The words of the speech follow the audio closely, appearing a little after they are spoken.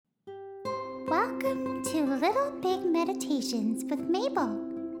Welcome to Little Big Meditations with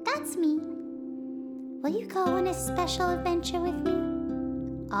Mabel. That's me. Will you go on a special adventure with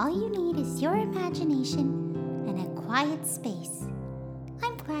me? All you need is your imagination and a quiet space.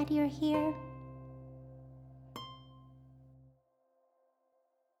 I'm glad you're here.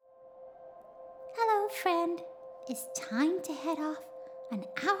 Hello, friend. It's time to head off on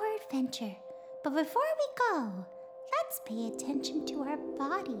our adventure. But before we go, let's pay attention to our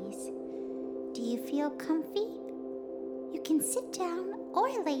bodies. Do you feel comfy? You can sit down or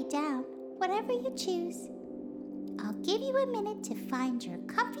lay down, whatever you choose. I'll give you a minute to find your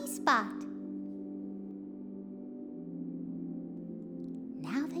comfy spot.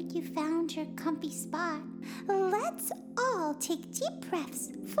 Now that you've found your comfy spot, let's all take deep breaths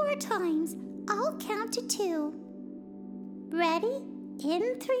 4 times. I'll count to 2. Ready?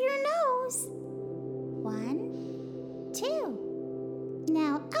 In through your nose. 1, 2.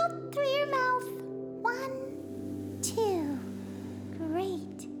 Now out through your mouth. 1, 2.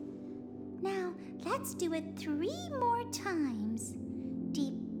 Great. Now let's do it 3 more times.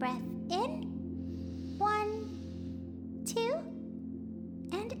 Deep breath in. 1, 2.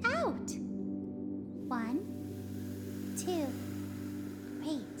 And out. 1, 2.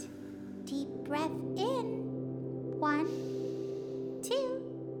 Great. Deep breath in. 1, 2.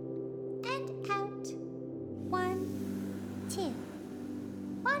 And out. 1, 2.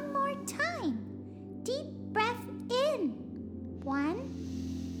 One more time. Deep breath in. 1,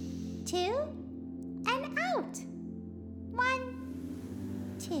 2. And out. 1,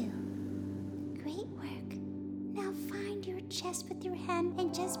 2. Great work. Now find your chest with your hand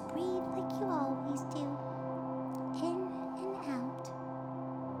and just breathe like you always do. In and out.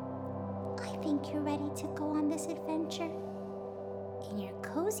 I think you're ready to go on this adventure. In your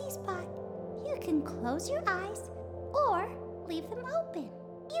cozy spot, you can close your eyes or leave them open.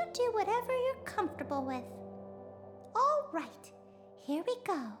 You do whatever you're comfortable with. All right, here we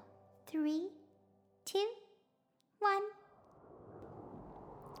go. 3, 2, 1.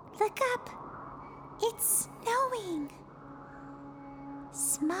 Look up. It's snowing.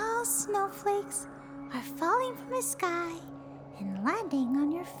 Small snowflakes are falling from the sky and landing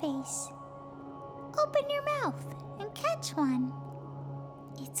on your face. Open your mouth and catch one.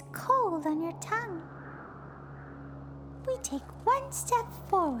 It's cold on your tongue. We take 1 step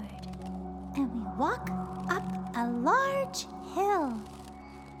forward and we walk up a large hill.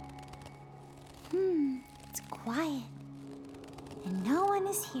 It's quiet and no one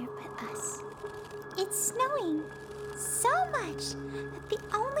is here but us. It's snowing so much that the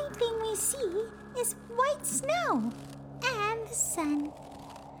only thing we see is white snow and the sun.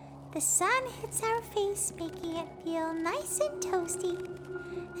 The sun hits our face, making it feel nice and toasty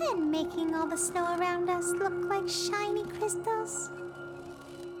and making all the snow around us look like shiny crystals.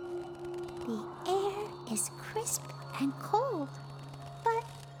 The air is crisp and cold, but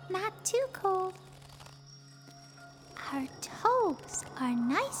not too cold. Our toes are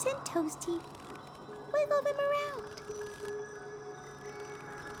nice and toasty. Wiggle them around.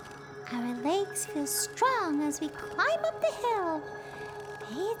 Our legs feel strong as we climb up the hill.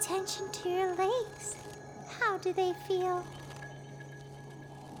 Pay attention to your legs. How do they feel?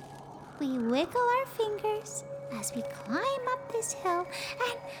 We wiggle our fingers as we climb up this hill,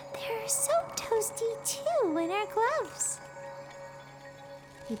 and they're so toasty too in our gloves.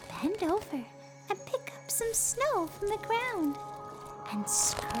 We bend over and pick up some snow from the ground and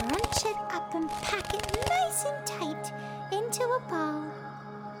scrunch it up and pack it nice and tight into a ball.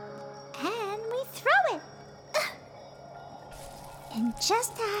 And we throw it. And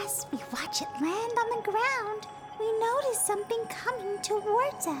just as we watch it land on the ground, we notice something coming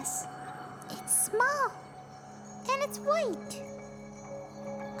towards us. It's small, and it's white.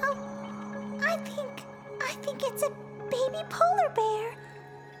 Oh, I think it's a baby polar bear.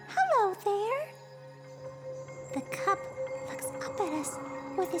 Hello there. The cub looks up at us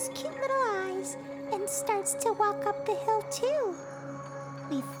with his cute little eyes and starts to walk up the hill too.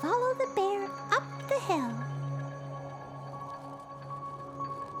 We follow the bear up the hill.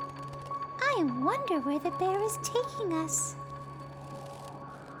 I wonder where the bear is taking us.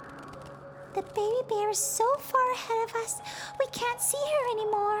 The baby bear is so far ahead of us, we can't see her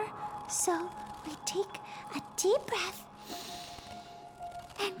anymore. So we take a deep breath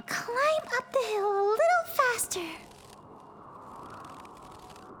and climb up the hill a little faster.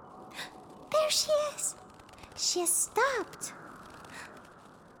 There she is. She has stopped.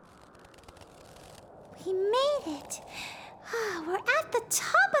 We made it. We're at the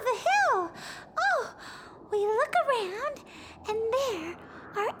top of the hill. Oh, we look around and there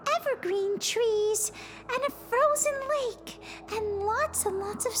are evergreen trees and a frozen lake and lots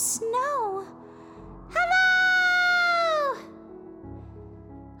of snow.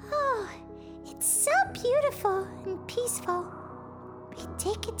 beautiful and peaceful. We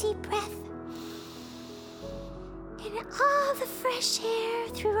take a deep breath. And all the fresh air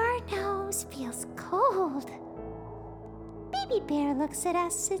through our nose feels cold. Baby Bear looks at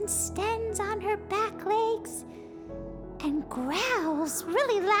us and stands on her back legs and growls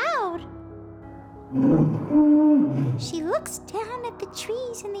really loud. She looks down at the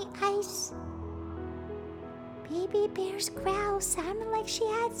trees and the ice. Baby Bear's growl sounded like she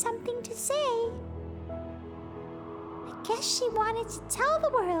had something to say. I guess she wanted to tell the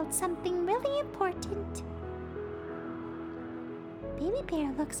world something really important. Baby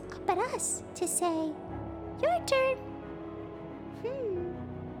Bear looks up at us to say, "Your turn."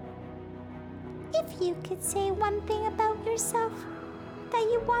 If you could say one thing about yourself that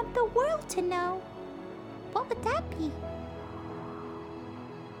you want the world to know, what would that be?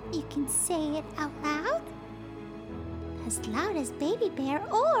 You can say it out loud as Baby Bear,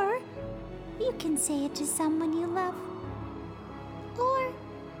 or you can say it to someone you love, or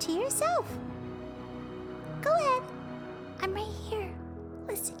to yourself. Go ahead. I'm right here,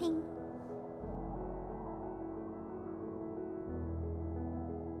 listening.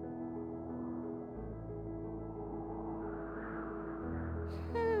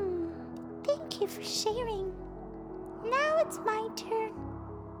 Thank you for sharing. Now it's my turn.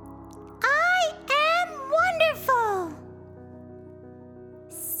 I am wonderful!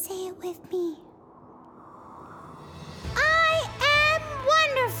 Say it with me. I am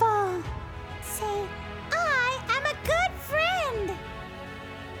wonderful! Say, I am a good friend!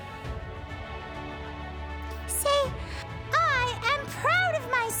 Say, I am proud of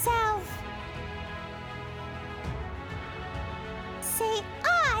myself! Say,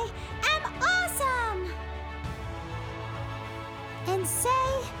 I am awesome! And say,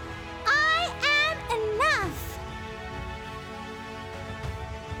 I am enough!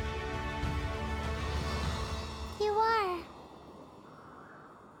 You are.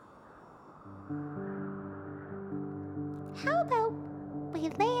 How about we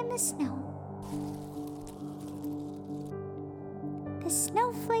lay in the snow? The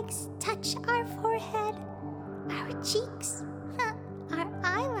snowflakes touch our forehead, our cheeks, our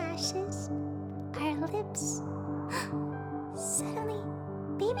eyelashes, our lips. Suddenly,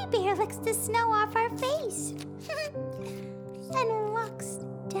 Baby Bear licks the snow off our face and walks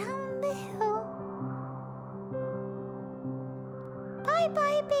down the hill.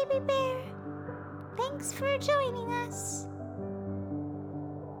 Bye-bye, Baby Bear. Thanks for joining us.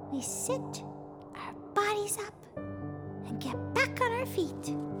 We sit our bodies up and get back on our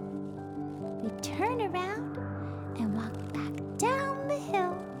feet. We turn around and walk back down the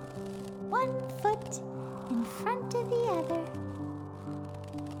hill, one foot in front of the other.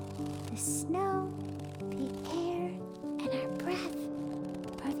 The snow, the air, and our breath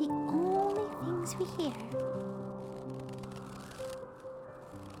are the only things we hear.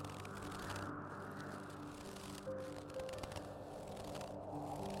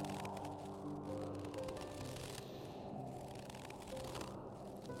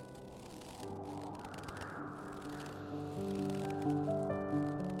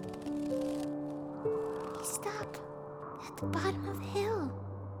 We stop at the bottom of the hill.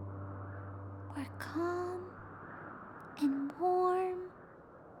 We're calm and warm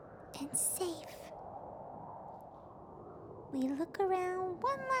and safe. We look around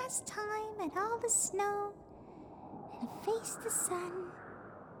one last time at all the snow and face the sun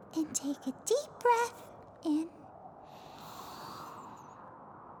and take a deep breath in.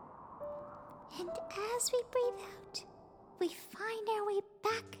 And as we breathe out, we find our way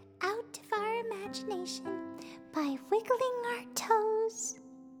back out of our imagination by wiggling our toes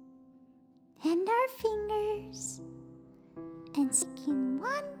and our fingers and taking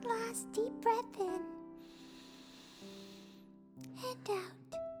one last deep breath in and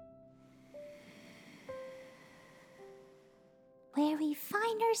out, where we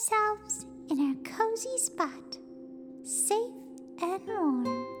find ourselves in our cozy spot, safe and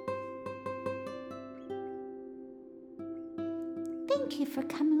warm. Thank you for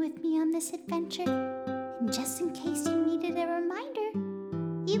coming with me on this adventure. And just in case you needed a reminder,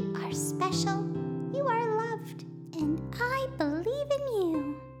 you are special